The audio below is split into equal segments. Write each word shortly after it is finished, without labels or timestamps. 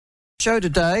Show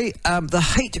today, the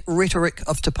hate rhetoric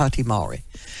of Te Pāti Māori.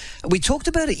 We talked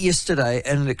about it yesterday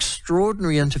in an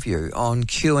extraordinary interview on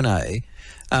Q&A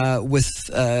with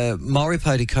Māori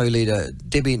Party co-leader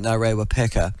Debbie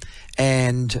Ngarewa-Packer,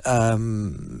 and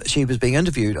she was being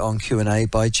interviewed on Q&A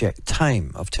by Jack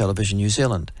Tame of Television New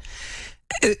Zealand.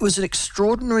 It was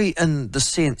extraordinary in the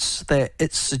sense that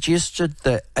it suggested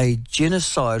that a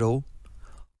genocidal,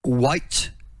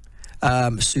 white,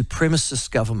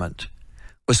 supremacist government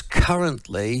was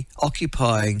currently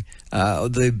occupying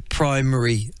the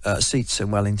primary seats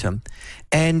in Wellington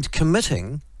and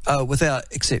committing, without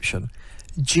exception,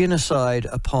 genocide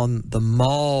upon the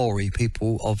Māori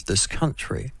people of this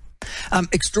country.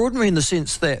 Extraordinary in the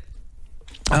sense that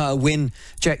when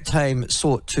Jack Tame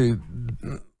sought to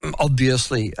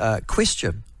obviously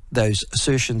question those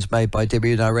assertions made by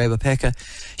Debbie Ngarewa-Packer,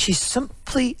 she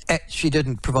simply actually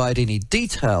didn't provide any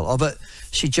detail of it.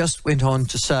 She just went on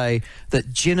to say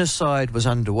that genocide was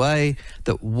underway,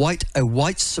 that a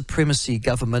white supremacy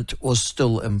government was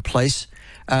still in place,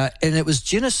 and it was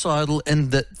genocidal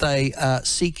in that they are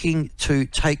seeking to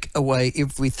take away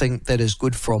everything that is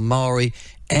good from Māori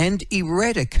and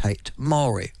eradicate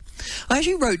Māori. I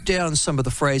actually wrote down some of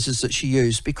the phrases that she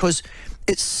used because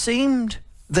it seemed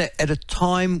that at a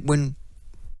time when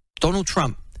Donald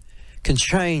Trump can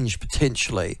change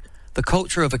potentially the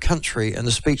culture of a country and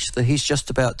the speech that he's just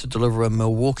about to deliver in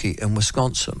Milwaukee in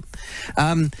Wisconsin,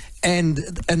 and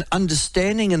an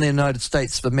understanding in the United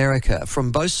States of America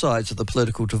from both sides of the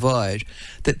political divide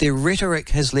that their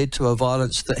rhetoric has led to a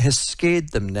violence that has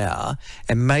scared them now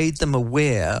and made them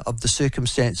aware of the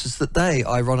circumstances that they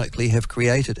ironically have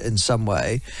created in some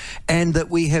way, and that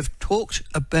we have talked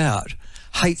about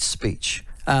hate speech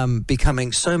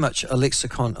becoming so much a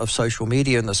lexicon of social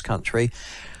media in this country.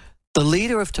 The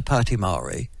leader of Te Pāti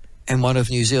Māori and one of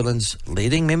New Zealand's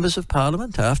leading members of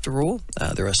Parliament, after all,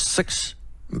 there are 6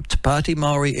 Te Pāti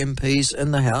Māori MPs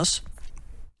in the House,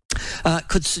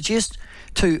 could suggest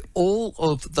to all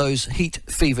of those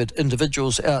heat-fevered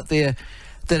individuals out there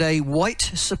that a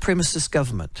white supremacist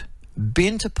government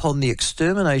bent upon the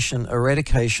extermination,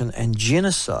 eradication and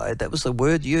genocide, that was the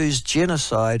word used,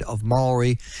 genocide of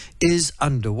Māori, is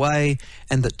underway,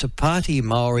 and that Te Pāti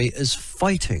Māori is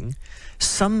fighting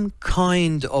some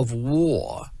kind of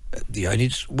war, the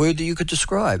only word that you could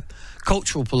describe,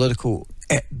 cultural, political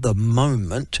at the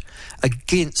moment,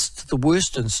 against the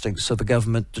worst instincts of a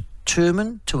government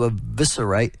determined to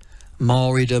eviscerate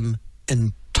Māoridom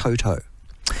in toto.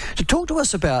 To talk to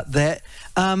us about that,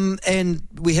 and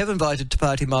we have invited Te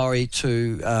Pāti Māori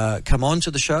to come on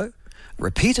to the show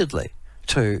repeatedly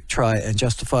to try and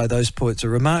justify those points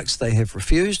of remarks. They have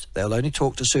refused. They'll only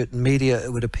talk to certain media,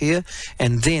 it would appear,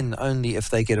 and then only if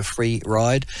they get a free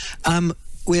ride.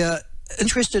 We are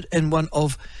interested in one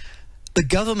of the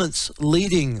government's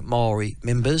leading Māori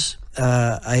members,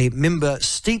 a member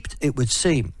steeped, it would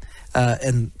seem,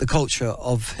 in the culture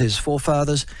of his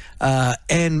forefathers,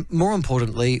 and more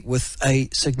importantly, with a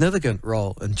significant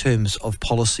role in terms of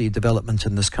policy development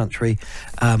in this country.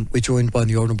 We're joined by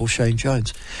the Honourable Shane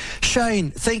Jones.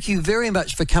 Shane, thank you very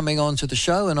much for coming on to the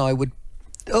show, and I would...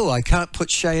 Oh, I can't put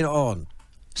Shane on.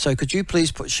 So could you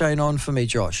please put Shane on for me,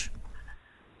 Josh?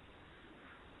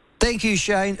 Thank you,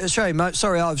 Shane. Shane, mate,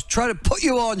 sorry, I was trying to put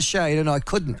you on, Shane, and I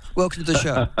couldn't. Welcome to the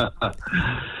show.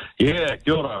 Yeah,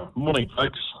 kia ora. Morning,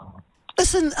 folks.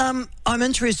 Listen, I'm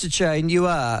interested, Shane. You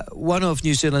are one of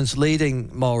New Zealand's leading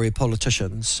Māori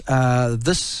politicians.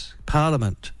 This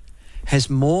Parliament has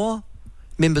more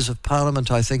members of Parliament,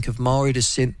 I think, of Māori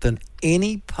descent than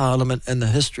any Parliament in the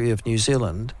history of New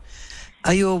Zealand.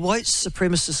 Are you a white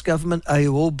supremacist government? Are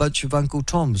you all a bunch of Uncle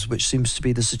Toms, which seems to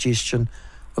be the suggestion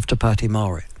of Te Pāti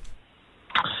Māori?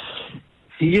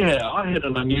 Yeah, I had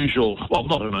an unusual, well,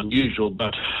 not an unusual,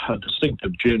 but a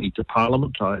distinctive journey to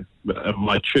Parliament.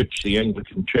 My church, the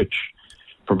Anglican Church,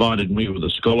 provided me with a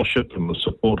scholarship and the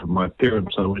support of my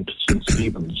parents. I went to St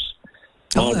Stephen's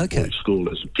Boys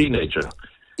School as a teenager.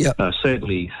 Yep.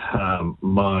 Sadly,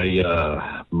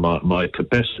 my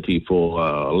capacity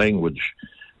for language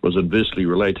was inversely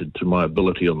related to my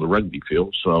ability on the rugby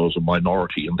field, so I was a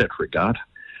minority in that regard.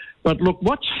 But look,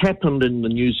 what's happened in the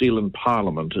New Zealand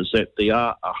Parliament is that there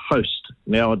are a host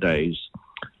nowadays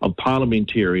of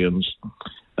parliamentarians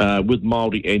with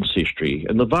Māori ancestry,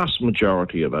 and the vast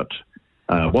majority of it,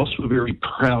 whilst we're very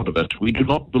proud of it, we do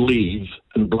not believe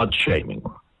in blood shaming.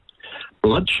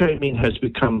 Blood shaming has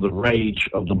become the rage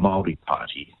of the Māori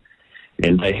Party,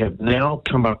 and they have now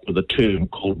come up with a term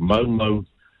called Momo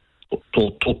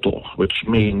Toto, which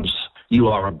means you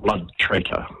are a blood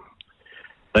traitor.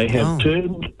 They have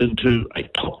turned into a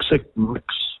toxic mix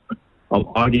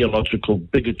of ideological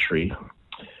bigotry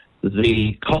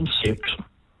the concept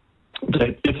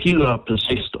that if you are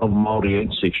possessed of Māori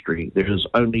ancestry, there is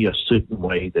only a certain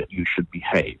way that you should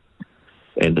behave.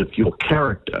 And if your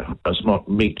character does not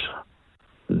meet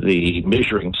the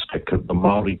measuring stick of the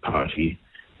Māori Party,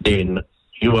 then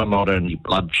you are not only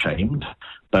blood shamed,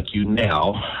 but you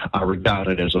now are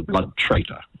regarded as a blood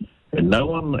traitor. And no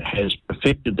one has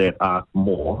perfected that art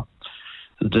more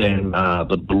than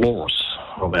the Dolores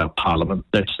of our parliament.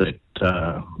 That's that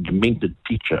demented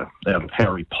teacher out of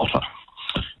Harry Potter,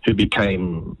 who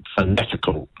became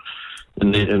fanatical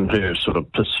in her sort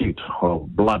of pursuit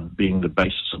of blood being the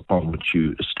basis upon which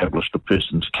you established a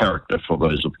person's character, for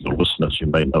those of your listeners who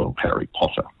may know of Harry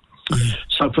Potter.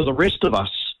 So for the rest of us,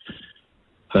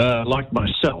 like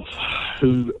myself,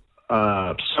 who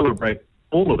celebrate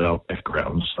all of our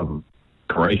backgrounds,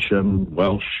 Croatian,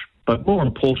 Welsh, but more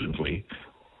importantly,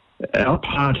 our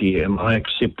party, and I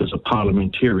accept as a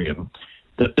parliamentarian,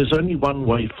 that there's only one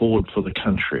way forward for the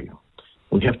country.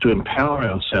 We have to empower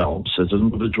ourselves as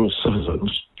individual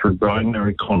citizens through growing our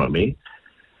economy,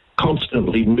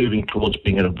 constantly moving towards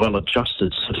being a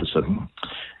well-adjusted citizen,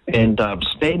 and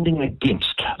standing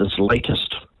against this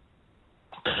latest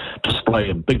display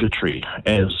of bigotry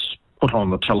as put on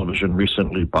the television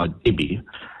recently by Debbie.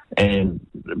 And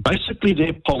basically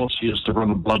their policy is to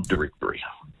run a blood directory.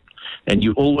 And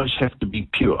you always have to be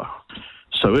pure.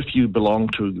 So if you belong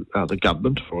to the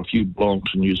government, or if you belong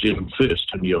to New Zealand First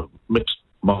and you're mixed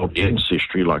Māori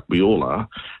ancestry like we all are,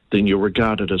 then you're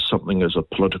regarded as something as a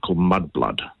political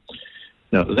mudblood.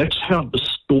 Now, that's how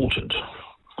distorted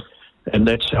and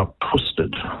that's how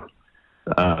twisted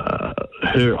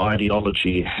her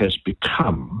ideology has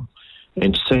become.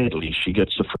 And sadly, she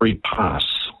gets a free pass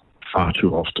far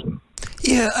too often.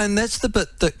 Yeah, and that's the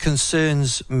bit that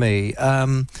concerns me,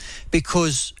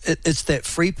 because it's that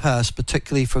free pass,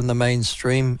 particularly from the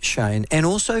mainstream, Shane, and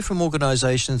also from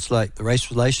organisations like the Race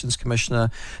Relations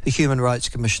Commissioner, the Human Rights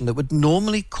Commission, that would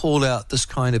normally call out this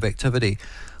kind of activity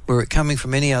were it coming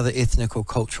from any other ethnic or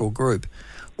cultural group.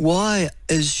 Why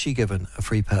is she given a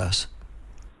free pass?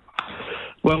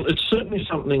 Well, it's certainly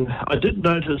something. I did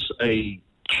notice a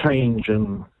change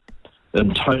in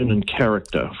tone and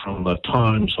character from the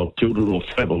times of Te Ururo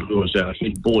Flavel, who was our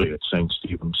head boy at St.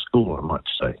 Stephen's School, I might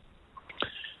say.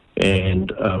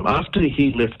 And after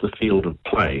he left the field of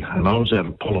play, and I was out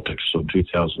of politics from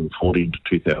 2014 to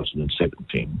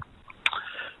 2017,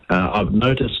 I've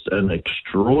noticed an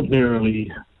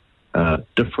extraordinarily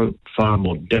different, far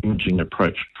more damaging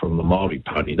approach from the Māori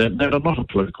Party. They're not a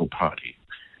political party.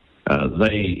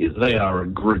 They are a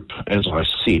group, as I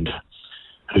said,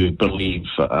 who believe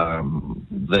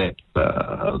that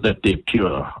they're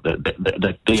pure,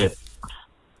 that their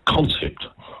concept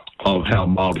of how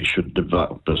Māori should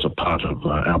develop as a part of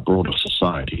our broader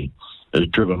society is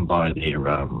driven by their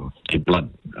blood,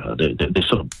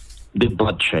 their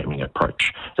blood shaming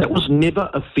approach. That was never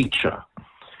a feature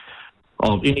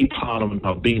of any parliament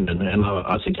I've been in, and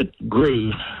I think it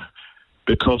grew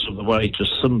because of the way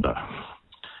Jacinda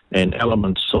and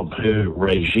elements of her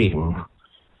regime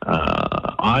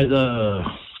either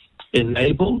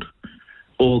enabled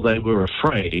or they were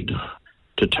afraid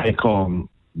to take on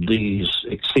these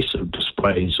excessive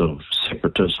displays of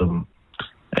separatism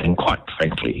and, quite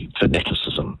frankly,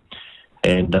 fanaticism.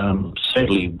 And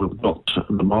sadly, we've got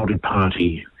the Māori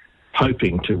Party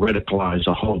hoping to radicalise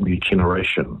a whole new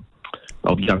generation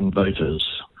of young voters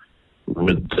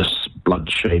with this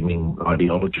blood-shaming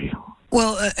ideology.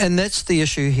 Well, and that's the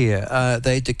issue here.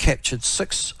 They captured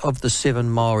 6 of the 7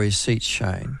 Māori seats,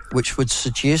 Shane, which would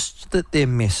suggest that their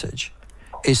message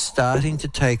is starting to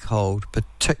take hold,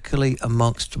 particularly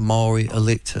amongst Māori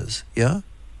electors, yeah?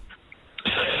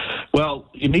 Well,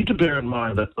 you need to bear in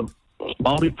mind that the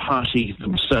Māori Party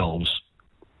themselves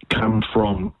come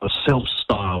from a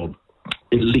self-styled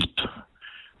elite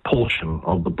portion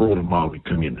of the broader Māori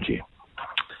community.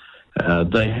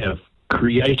 They have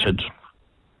created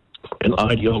an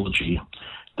ideology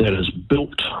that is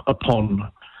built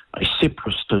upon a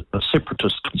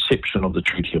separatist conception of the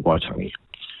Treaty of Waitangi.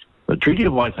 The Treaty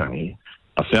of Waitangi,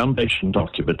 a foundation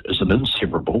document, is an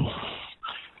inseparable,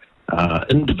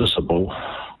 indivisible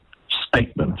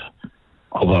statement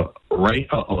of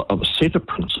a set of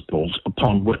principles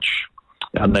upon which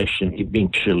our nation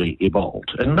eventually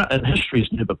evolved. And history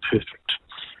is never perfect.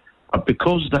 But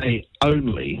because they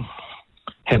only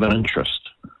have an interest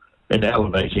in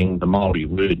elevating the Māori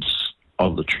words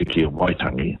of the Treaty of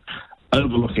Waitangi,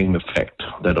 overlooking the fact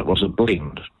that it was a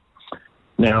blend.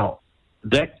 Now,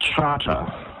 that charter,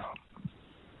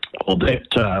 or that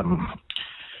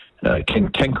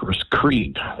cantankerous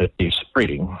creed that they're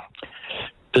spreading,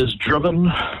 is driven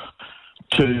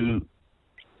to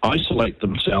isolate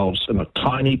themselves in a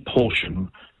tiny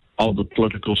portion of the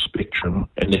political spectrum,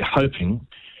 and they're hoping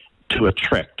to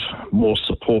attract more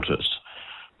supporters.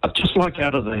 But just like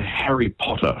out of the Harry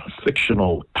Potter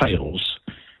fictional tales,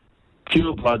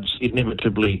 purebloods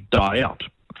inevitably die out.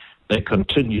 They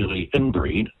continually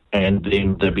inbreed, and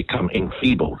then they become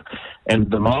enfeebled.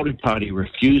 And the Māori Party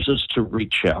refuses to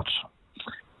reach out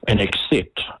and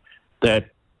accept that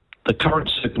the current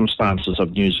circumstances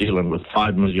of New Zealand with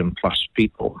 5 million plus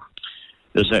people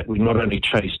is that we not only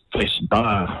face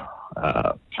dire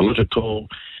political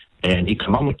and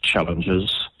economic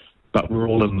challenges, but we're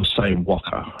all in the same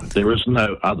waka. There is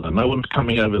no other. No one's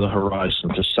coming over the horizon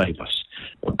to save us.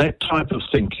 But that type of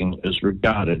thinking is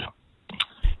regarded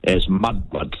as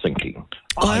mudblood thinking.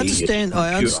 I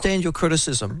understand your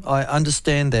criticism. I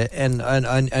understand that, and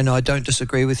I don't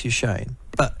disagree with you, Shane.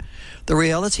 But the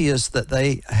reality is that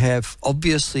they have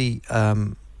obviously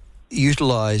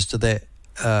utilised that,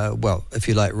 well, if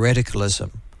you like,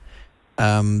 radicalism.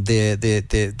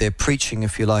 They're preaching,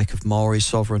 if you like, of Maori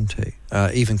sovereignty,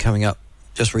 even coming up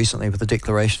just recently with the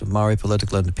declaration of Maori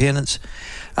political independence,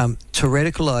 to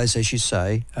radicalise, as you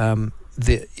say,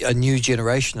 a new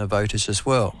generation of voters as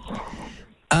well.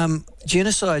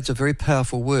 Genocide's a very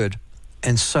powerful word,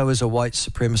 and so is a white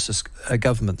supremacist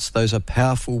governments. Those are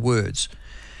powerful words.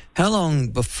 How long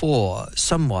before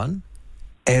someone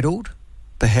addled,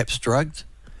 perhaps drugged,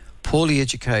 poorly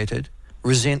educated,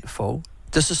 resentful,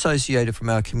 disassociated from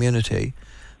our community,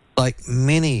 like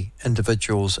many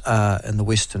individuals are in the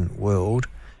Western world,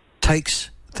 takes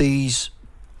this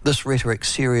rhetoric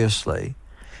seriously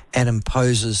and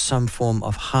imposes some form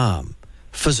of harm,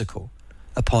 physical,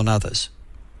 upon others?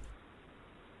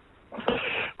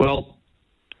 Well,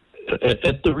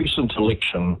 at the recent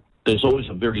election, there's always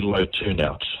a very low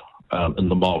turnout in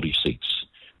the Māori seats.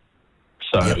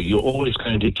 So Yep. You're always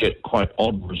going to get quite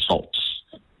odd results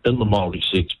in the Māori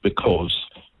seats because,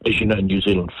 as you know, New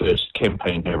Zealand First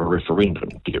campaigned to have a referendum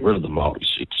to get rid of the Māori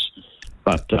seats.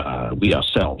 But we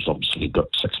ourselves obviously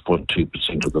got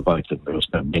 6.2% of the vote, and there was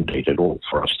no mandate at all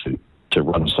for us to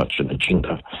run such an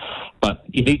agenda. But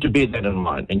you need to bear that in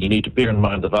mind, and you need to bear in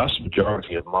mind the vast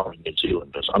majority of Māori New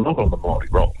Zealanders are not on the Māori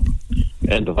roll,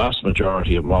 and the vast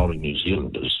majority of Māori New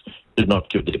Zealanders did not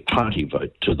give their party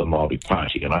vote to the Māori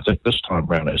Party. And I think this time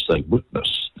round, as they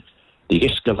witness the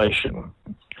escalation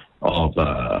of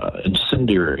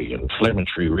incendiary,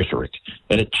 inflammatory rhetoric,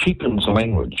 and it cheapens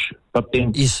language. But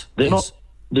then they're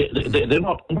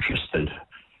not interested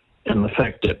in the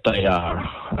fact that they are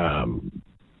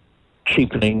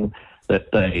cheapening,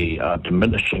 that they are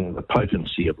diminishing the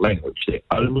potency of language. They're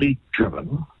only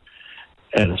driven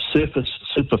at a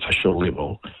superficial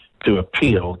level to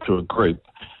appeal to a group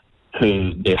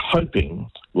who they're hoping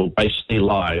will base their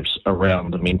lives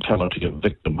around the mentality of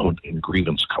victimhood and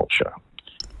grievance culture.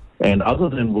 And other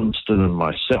than Winston and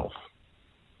myself,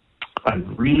 I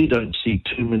really don't see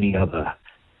too many other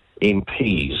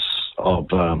MPs of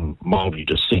Māori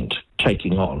descent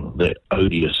taking on that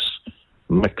odious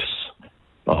mix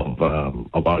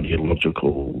of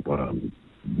ideological.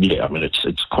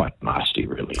 It's quite nasty,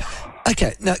 really.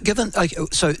 Okay, now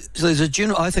so there's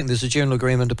I think there's a general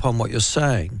agreement upon what you're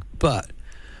saying, but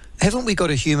haven't we got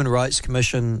a Human Rights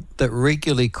Commission that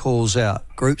regularly calls out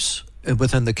groups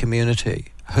within the community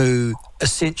who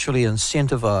essentially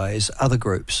incentivise other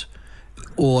groups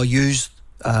or use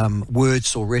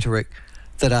words or rhetoric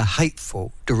that are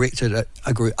hateful directed at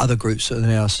other groups in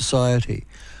our society?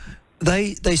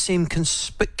 They seem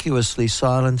conspicuously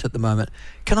silent at the moment.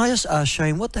 Can I just ask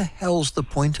Shane, what the hell's the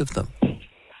point of them?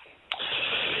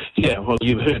 Yeah, well,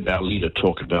 you've heard our leader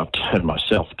and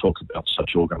myself talk about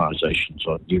such organisations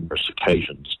on numerous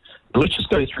occasions. But let's just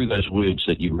go through those words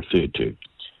that you referred to.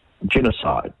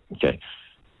 Genocide, okay.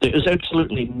 There is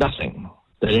absolutely nothing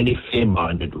that any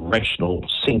fair-minded, rational,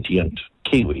 sentient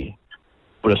Kiwi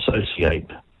would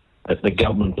associate that the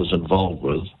government is involved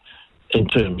with in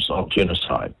terms of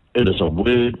genocide. It is a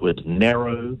word with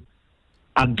narrow,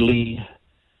 ugly,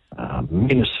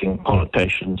 menacing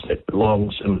connotations that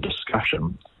belongs in a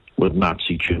discussion with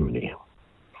Nazi Germany.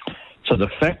 So the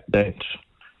fact that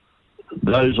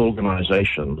those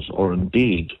organisations, or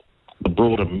indeed the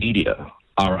broader media,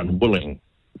 are unwilling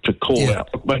to call out.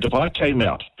 But if I came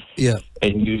out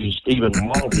and used even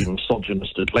mildly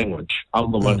misogynistic language,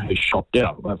 I'm the one who's shot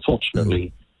down.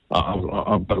 Unfortunately,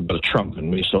 I've got a bit of Trump in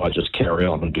me, so I just carry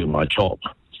on and do my job.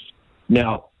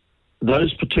 Now,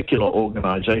 those particular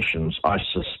organisations, I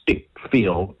suspect,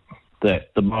 feel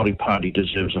that the Māori Party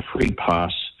deserves a free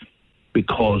pass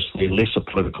because they're less a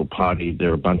political party,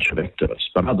 they're a bunch of activists.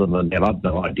 But other than that, I've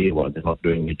no idea why they're not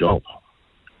doing their job.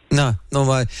 No, no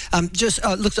way.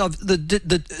 Look,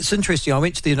 it's interesting. I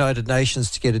went to the United Nations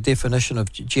to get a definition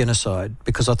of genocide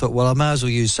because I thought, well, I may as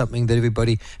well use something that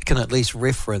everybody can at least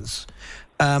reference.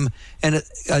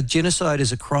 Genocide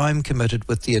is a crime committed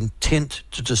with the intent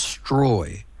to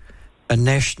destroy a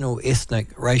national, ethnic,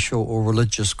 racial or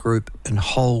religious group in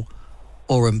whole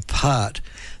or in part.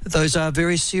 Those are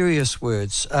very serious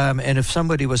words, and if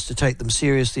somebody was to take them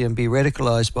seriously and be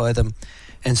radicalised by them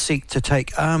and seek to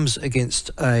take arms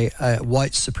against a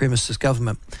white supremacist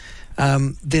government,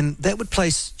 then that would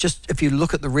place, just if you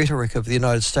look at the rhetoric of the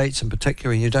United States in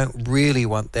particular, and you don't really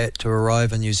want that to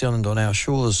arrive in New Zealand on our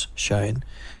shores, Shane,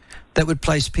 that would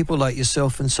place people like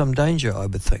yourself in some danger, I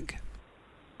would think.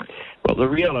 Well, the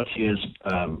reality is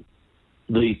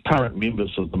the current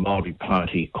members of the Māori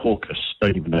Party caucus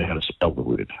don't even know how to spell the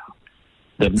word.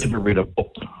 They've never read a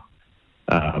book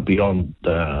beyond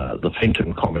the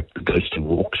Fenton comic, The Ghost Who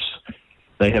Walks.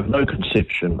 They have no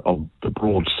conception of the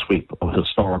broad sweep of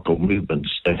historical movements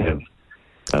that have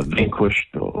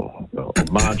vanquished or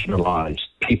marginalised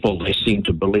people. They seem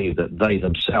to believe that they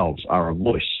themselves are a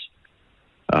voice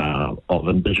of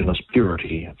Indigenous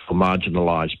purity for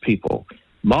marginalised people.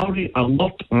 Māori are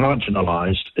not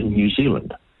marginalised in New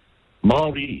Zealand.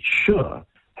 Māori, sure,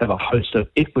 have a host of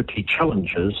equity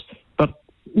challenges, but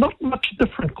not much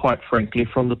different, quite frankly,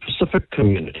 from the Pacific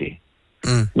community.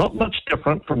 Not much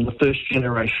different from the first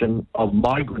generation of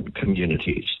migrant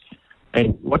communities.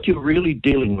 And what you're really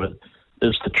dealing with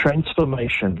is the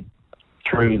transformation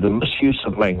through the misuse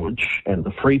of language and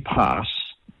the free pass,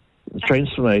 the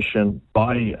transformation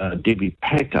by Debbie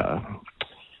Packer,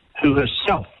 who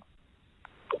herself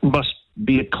must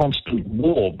be at constant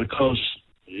war because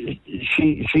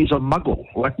she's a muggle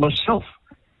like myself.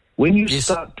 When you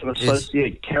start to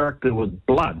associate character with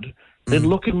blood, then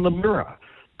look in the mirror.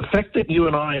 The fact that you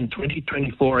and I in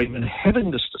 2024 are even having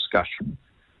this discussion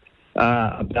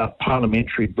about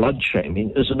parliamentary blood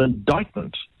shaming is an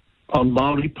indictment on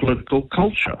Māori political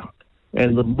culture.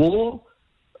 And the more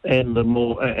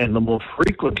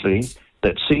frequently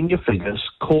that senior figures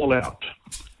call out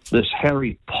this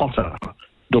Harry Potter,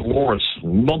 Dolores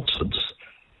nonsense,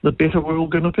 the better we're all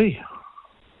going to be.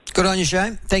 Good on you,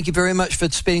 Shane. Thank you very much for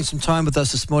spending some time with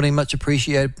us this morning. Much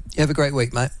appreciated. You have a great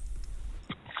week, mate.